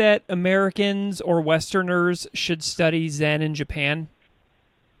think that Americans or Westerners should study Zen in Japan?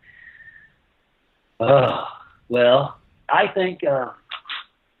 Well, I think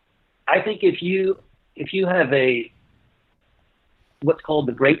if you have what's called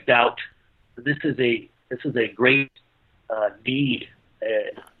the great doubt, this is a great need,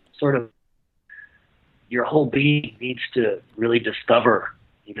 sort of your whole being needs to really discover,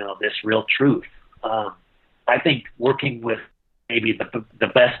 this real truth. I think working with maybe the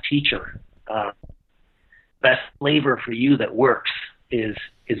best teacher, best flavor for you that works is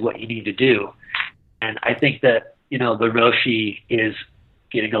what you need to do. And I think that, the Roshi is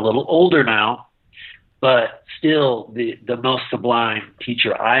getting a little older now, but still the most sublime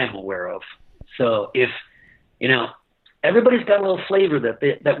teacher I am aware of. So if, everybody's got a little flavor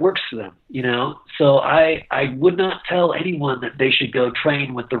that works for them, So I would not tell anyone that they should go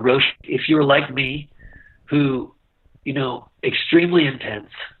train with the Roshi. If you're like me, who, extremely intense,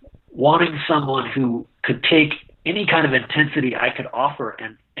 wanting someone who could take any kind of intensity I could offer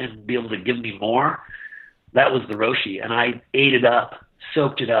and be able to give me more, that was the Roshi. And I ate it up,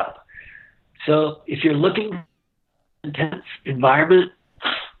 soaked it up. So if you're looking for an intense environment,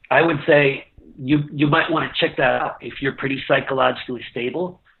 I would say you might want to check that out if you're pretty psychologically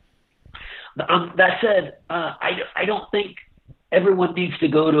stable. That said, I don't think everyone needs to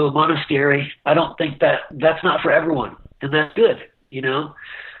go to a monastery. I don't think that's not for everyone, and that's good,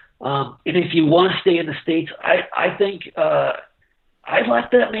 And if you want to stay in the States, I think I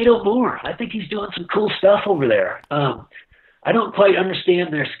like that Nato more. I think he's doing some cool stuff over there. I don't quite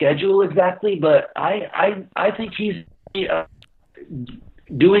understand their schedule exactly, but I think he's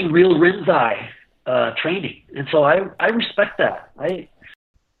doing real Rinzai training, and so I respect that.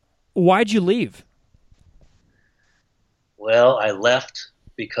 Why'd you leave? Well, I left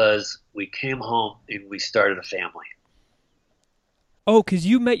because we came home and we started a family. Oh, because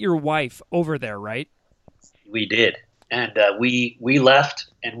you met your wife over there, right? We did. And we left,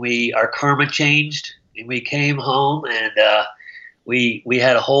 and our karma changed, and we came home, and we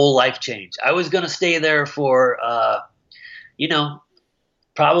had a whole life change. I was going to stay there for,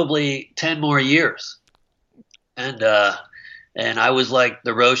 probably 10 more years. And I was like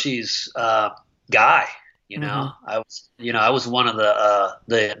the Roshi's guy. Mm-hmm. I was one of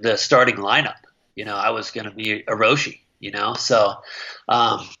the starting lineup. I was going to be a Roshi. So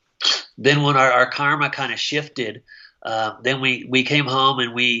then when our karma kind of shifted, then we came home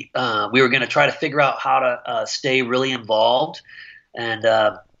and we were going to try to figure out how to stay really involved, and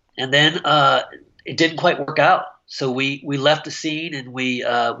then it didn't quite work out. So we left the scene and we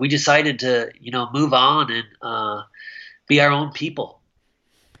decided to move on and be our own people.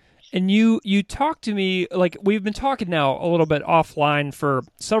 And you talked to me, like we've been talking now a little bit offline for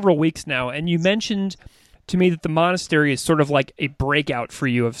several weeks now, and you mentioned to me that the monastery is sort of like a breakout for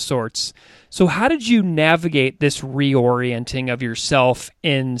you of sorts. So how did you navigate this reorienting of yourself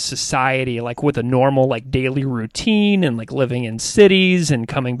in society, like with a normal like daily routine and like living in cities and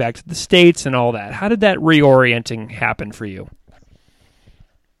coming back to the States and all that? How did that reorienting happen for you?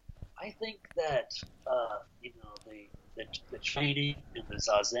 I think that the training and the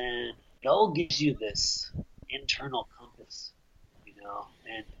Zazen, it all gives you this internal compass,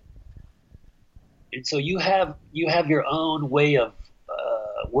 and so you have your own way of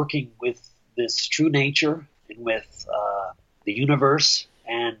working with this true nature and with the universe,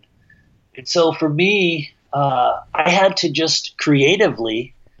 and so for me, I had to just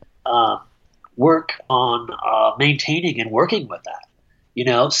creatively work on maintaining and working with that.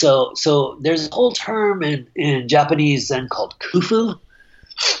 So there's a whole term in Japanese Zen called kufu,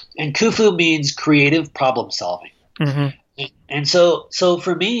 and kufu means creative problem solving. Mm-hmm. And so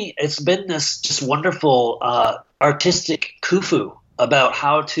for me, it's been this just wonderful artistic kufu about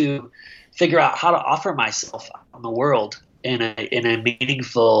how to figure out how to offer myself on the world in a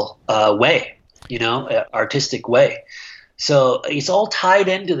meaningful way, artistic way. So it's all tied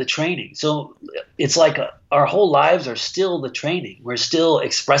into the training. So it's like our whole lives are still the training. We're still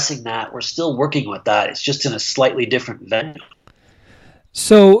expressing that. We're still working with that. It's just in a slightly different venue.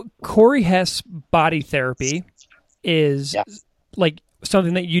 So Corey Hess body therapy is Yeah. like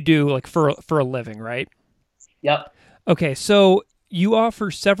something that you do like for a living, right? Yep. Okay, so you offer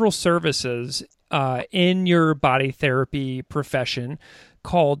several services in your body therapy profession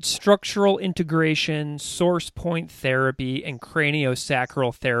called structural integration, source point therapy, and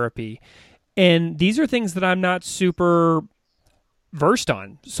craniosacral therapy. And these are things that I'm not super versed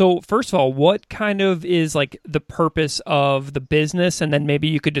on. So, first of all, what kind of is like the purpose of the business? And then maybe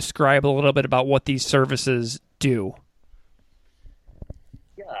you could describe a little bit about what these services do.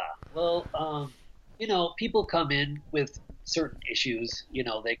 Yeah. Well, people come in with certain issues.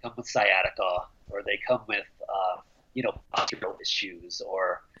 They come with sciatica, or they come with, postural issues,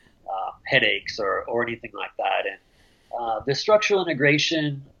 or headaches, or anything like that. And the structural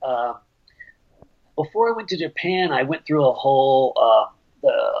integration. Before I went to Japan, I went through a whole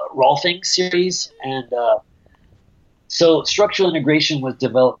the Rolfing series, and so structural integration was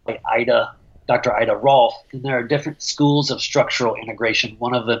developed by Dr. Ida Rolf, and there are different schools of structural integration.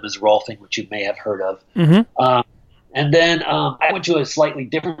 One of them is Rolfing, which you may have heard of. And then I went to a slightly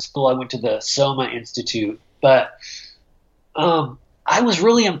different school. I went to the Soma Institute, but I was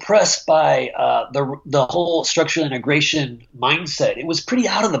really impressed by the whole structural integration mindset. It was pretty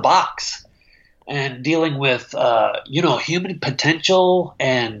out of the box, and dealing with human potential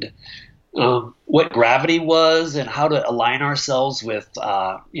and what gravity was, and how to align ourselves with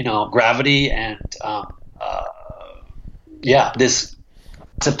gravity, and this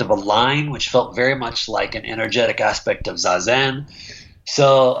concept of a line, which felt very much like an energetic aspect of Zazen.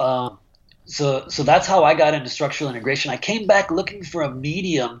 So that's how I got into structural integration. I came back looking for a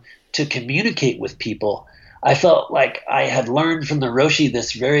medium to communicate with people. I felt like I had learned from the Roshi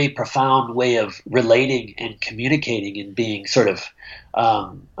this very profound way of relating and communicating and being sort of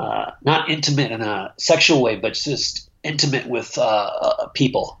not intimate in a sexual way, but just intimate with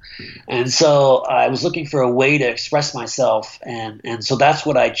people. And so I was looking for a way to express myself, and so that's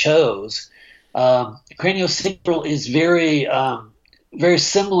what I chose. Craniosacral is very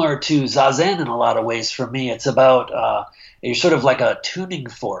similar to Zazen in a lot of ways for me. It's about you're sort of like a tuning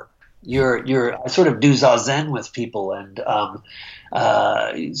fork. I sort of do Zazen with people, and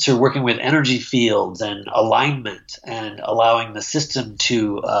sort of working with energy fields and alignment and allowing the system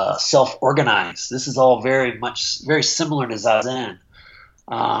to self-organize. This is all very similar to Zazen.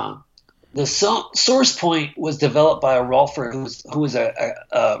 The source point was developed by a Rolfer who was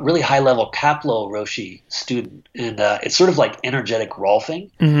a really high-level Kaplo Roshi student, and it's sort of like energetic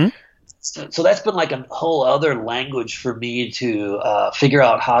Rolfing. Mm-hmm. So that's been like a whole other language for me to figure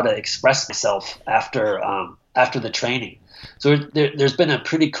out how to express myself after the training. So there's been a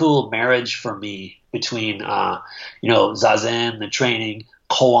pretty cool marriage for me between Zazen, the training,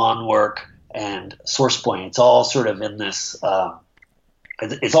 koan work, and source point. It's all sort of in this.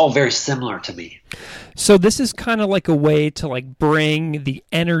 It's all very similar to me. So this is kind of like a way to like bring the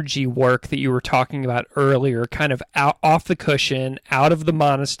energy work that you were talking about earlier kind of out off the cushion, out of the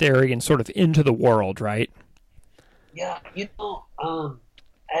monastery, and sort of into the world, right? Yeah,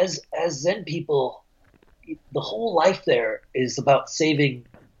 as Zen people, the whole life there is about saving,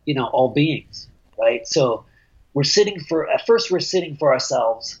 all beings, right? So at first we're sitting for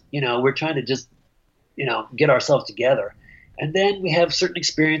ourselves, we're trying to just, get ourselves together. And then we have certain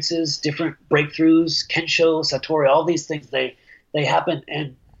experiences, different breakthroughs, Kensho, Satori, all these things, they happen.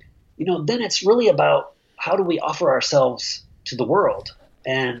 And, then it's really about how do we offer ourselves to the world.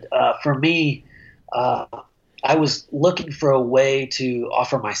 And for me, I was looking for a way to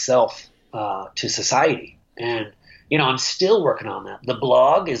offer myself to society. And, I'm still working on that. The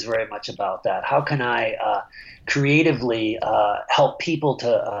blog is very much about that. How can I creatively help people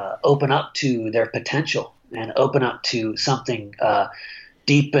to open up to their potential and open up to something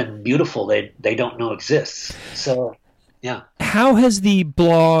deep and beautiful they don't know exists. So, yeah. How has the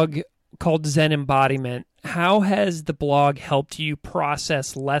blog called Zen Embodiment, how has the blog helped you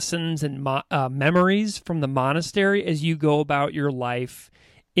process lessons and memories from the monastery as you go about your life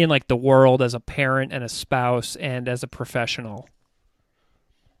in like the world as a parent and a spouse and as a professional?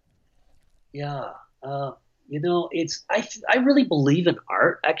 Yeah. I really believe in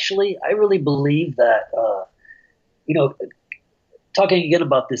art, actually. I really believe that, talking again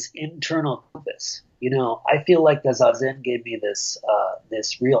about this internal compass, I feel like the Zazen gave me this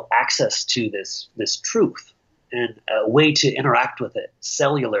real access to this truth and a way to interact with it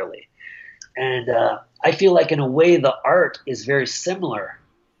cellularly. And I feel like in a way the art is very similar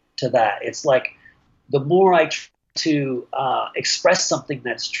to that. It's like the more I to express something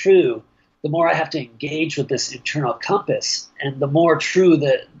that's true, the more I have to engage with this internal compass, and the more true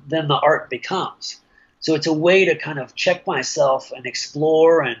that then the art becomes. So it's a way to kind of check myself and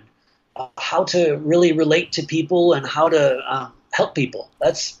explore and how to really relate to people and how to help people.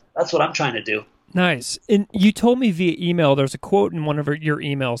 That's what I'm trying to do. Nice. And you told me via email, there's a quote in one of your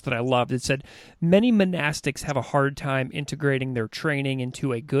emails that I loved. It said, many monastics have a hard time integrating their training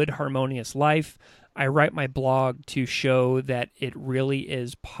into a good, harmonious life. I write my blog to show that it really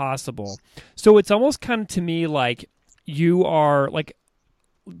is possible. So it's almost kind of to me like you are like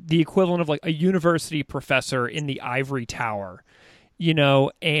the equivalent of like a university professor in the ivory tower, you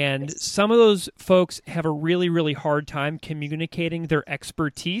know, and some of those folks have a really, really hard time communicating their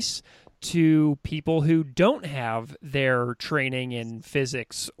expertise to people who don't have their training in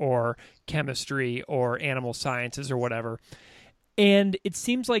physics or chemistry or animal sciences or whatever. And it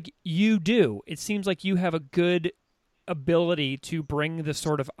seems like you do. It seems like you have a good ability to bring the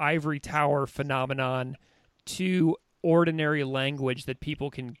sort of ivory tower phenomenon to ordinary language that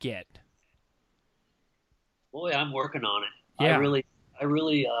people can get. Boy, I'm working on it. Yeah. I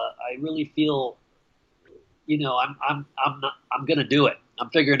really feel, you know, I'm going to do it. I'm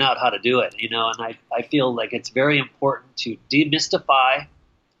figuring out how to do it, you know, and I feel like it's very important to demystify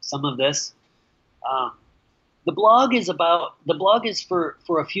some of this. The blog is for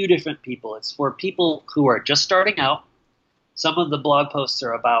a few different people. It's for people who are just starting out. Some of the blog posts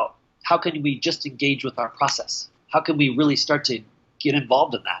are about how can we just engage with our process? How can we really start to get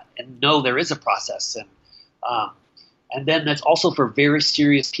involved in that and know there is a process? And then that's also for very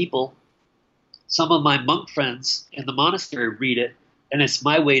serious people. Some of my monk friends in the monastery read it, and it's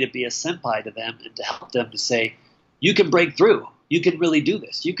my way to be a senpai to them and to help them to say, you can break through. You can really do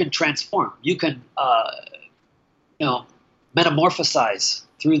this. You can transform. You can, metamorphosize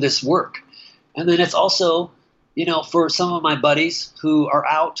through this work. And then it's also, you know, for some of my buddies who are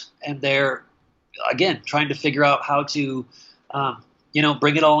out and they're, again, trying to figure out how to,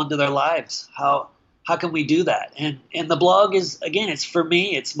 bring it all into their lives. How can we do that? And the blog is, again, it's for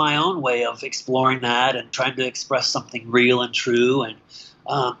me. It's my own way of exploring that and trying to express something real and true. And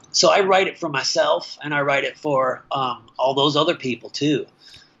so I write it for myself, and I write it for all those other people too.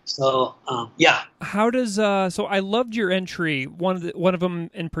 So yeah. How does so I loved your entry. One of them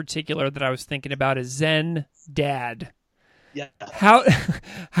in particular that I was thinking about is Zen Dad. Yeah.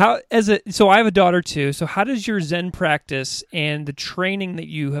 So I have a daughter too. So how does your Zen practice and the training that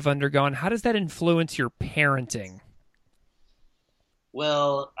you have undergone, how does that influence your parenting?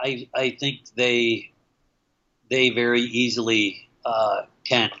 Well, I think they very easily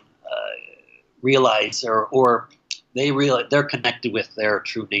can realize or they realize they're connected with their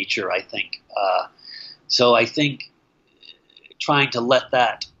true nature, I think. So I think trying to let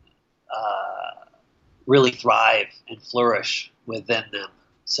that really thrive and flourish within them.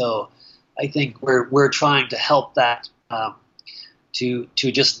 So I think we're trying to help that to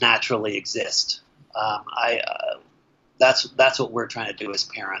just naturally exist. That's what we're trying to do as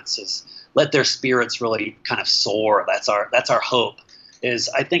parents, is let their spirits really kind of soar. That's our hope. Is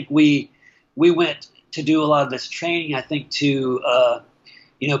I think we went to do a lot of this training, I think, to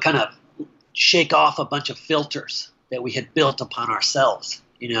kind of shake off a bunch of filters that we had built upon ourselves.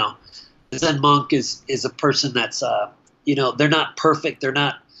 You know, the Zen monk is a person that's they're not perfect. They're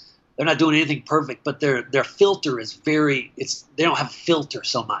not doing anything perfect, but their filter is they don't have a filter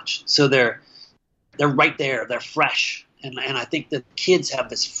so much. So they're right there. They're fresh. And I think that kids have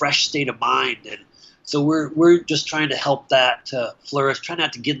this fresh state of mind. And so we're just trying to help that to flourish, try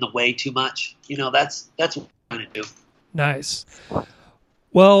not to get in the way too much. You know, that's what we're trying to do. Nice.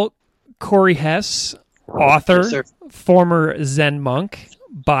 Well, Corey Hess, author, Yes, former Zen monk,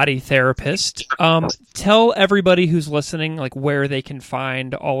 body therapist. Tell everybody who's listening like where they can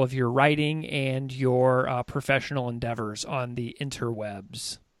find all of your writing and your professional endeavors on the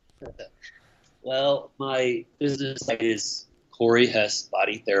interwebs. Well, my business site is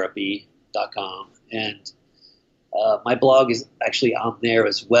CoreyHessBodyTherapy.com, and my blog is actually on there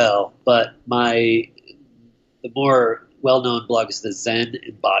as well. But the more well-known blog is the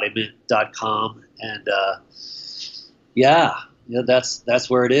ZenEmbodiment.com, and that's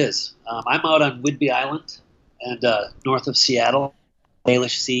where it is. I'm out on Whidbey Island and north of Seattle,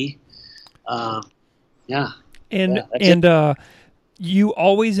 Salish Sea. You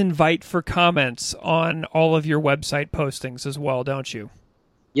always invite for comments on all of your website postings as well, don't you?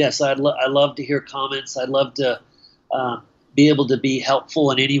 Yes, I love to hear comments. I'd love to be able to be helpful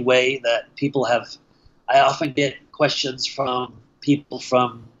in any way that people have. I often get questions from people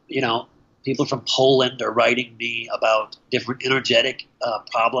from Poland are writing me about different energetic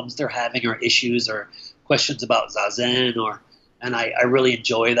problems they're having or issues or questions about Zazen, and I really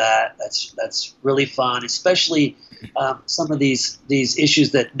enjoy that. That's really fun, especially some of these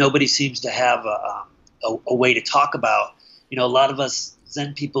issues that nobody seems to have a way to talk about. A lot of us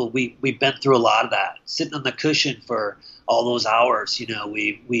Zen people, we've been through a lot of that, sitting on the cushion for all those hours.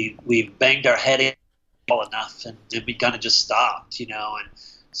 We've banged our head in all enough, and we kind of just stopped. And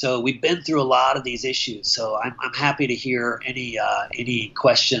so we've been through a lot of these issues. So I'm happy to hear any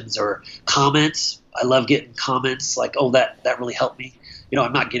questions or comments. I love getting comments like, oh, that really helped me.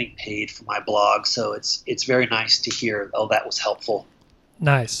 I'm not getting paid for my blog, so it's very nice to hear, oh, that was helpful.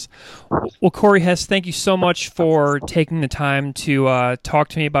 Nice. Well, Corey Hess, thank you so much for taking the time to talk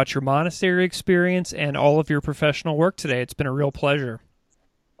to me about your monastery experience and all of your professional work today. It's been a real pleasure.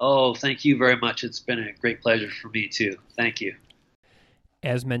 Oh, thank you very much. It's been a great pleasure for me, too. Thank you.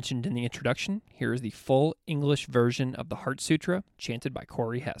 As mentioned in the introduction, here is the full English version of the Heart Sutra, chanted by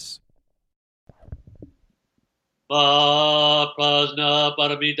Corey Hess. Prajna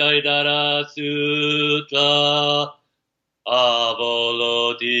Paramidaidara Sutra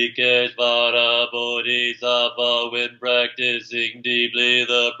Avalokiteshvara Bodhisattva, when practicing deeply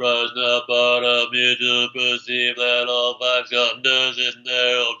the Prajna Paramita, perceive that all five skandhas in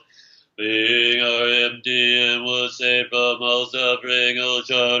their own being are empty and was saved from all suffering. O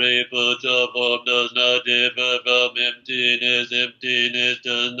Shariputra, form does not differ from emptiness. Emptiness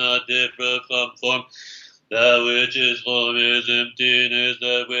does not differ from form. That which is form is emptiness,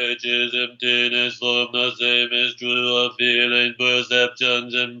 that which is emptiness, form. The same is true of feelings,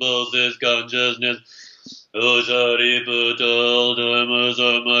 perceptions, impulses, consciousness. O Shariputra, all dharmas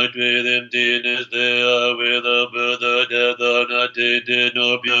are marked with emptiness. They are without birth or death, are not tainted,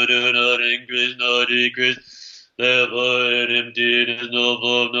 nor pure, not increased, nor decreased. Therefore in emptiness, no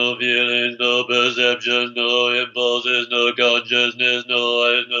form, no feelings, no perceptions, no impulses, no consciousness, no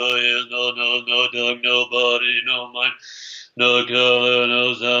eyes, no ears, no nose, no tongue, no body, no mind, no color,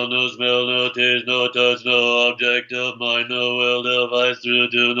 no sound, no smell, no taste, no touch, no object of mind, no world of eyes through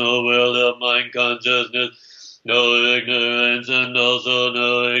to no world of mind consciousness, no ignorance, and also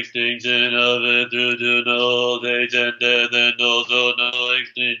no extinction of it through to no old age and death, and also no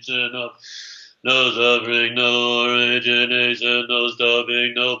extinction of no suffering, no origination, no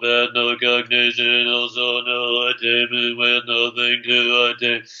stopping, no path, no cognition, also no attainment with nothing to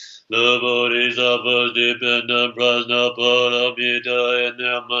attain. The Bodhisattvas depend on Prajna Paramita, and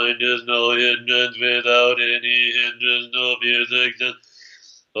their mind is no hindrance. Without any hindrance, no fears exist.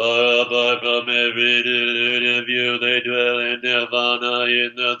 Far apart from every deluded view, they dwell in nirvana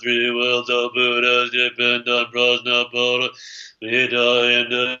in the three worlds. Of Buddhas depend on Prajna Paramita,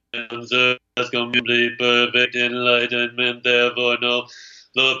 and the answer is complete, perfect enlightenment. Therefore, no.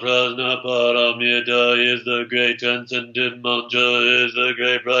 The Prajna Paramita is the great transcendent mantra, is the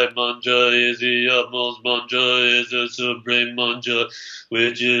great bright mantra, is the utmost mantra, is the supreme mantra,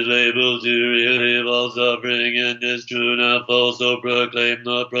 which is able to relieve all suffering and is true, not false. So proclaim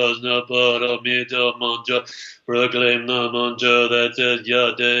the Prajna Paramita mantra. Proclaim the mantra that says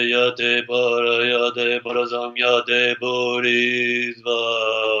Yate Yate Para Yate Parasam Yate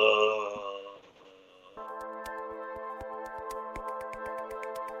Bodhisattva.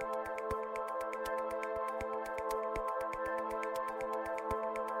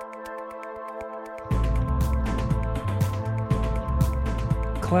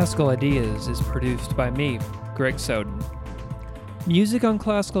 Classical Ideas is produced by me, Greg Soden. Music on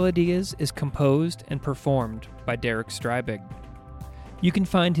Classical Ideas is composed and performed by Derek Strybig. You can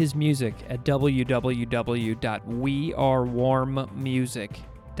find his music at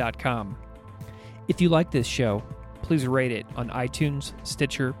www.wearewarmmusic.com. If you like this show, please rate it on iTunes,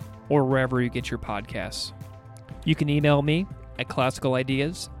 Stitcher, or wherever you get your podcasts. You can email me at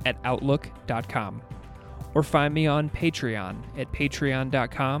classicalideas@outlook.com. or find me on Patreon at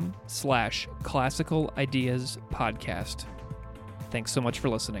patreon.com/classicalideaspodcast. Thanks so much for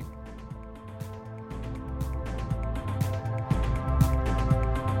listening.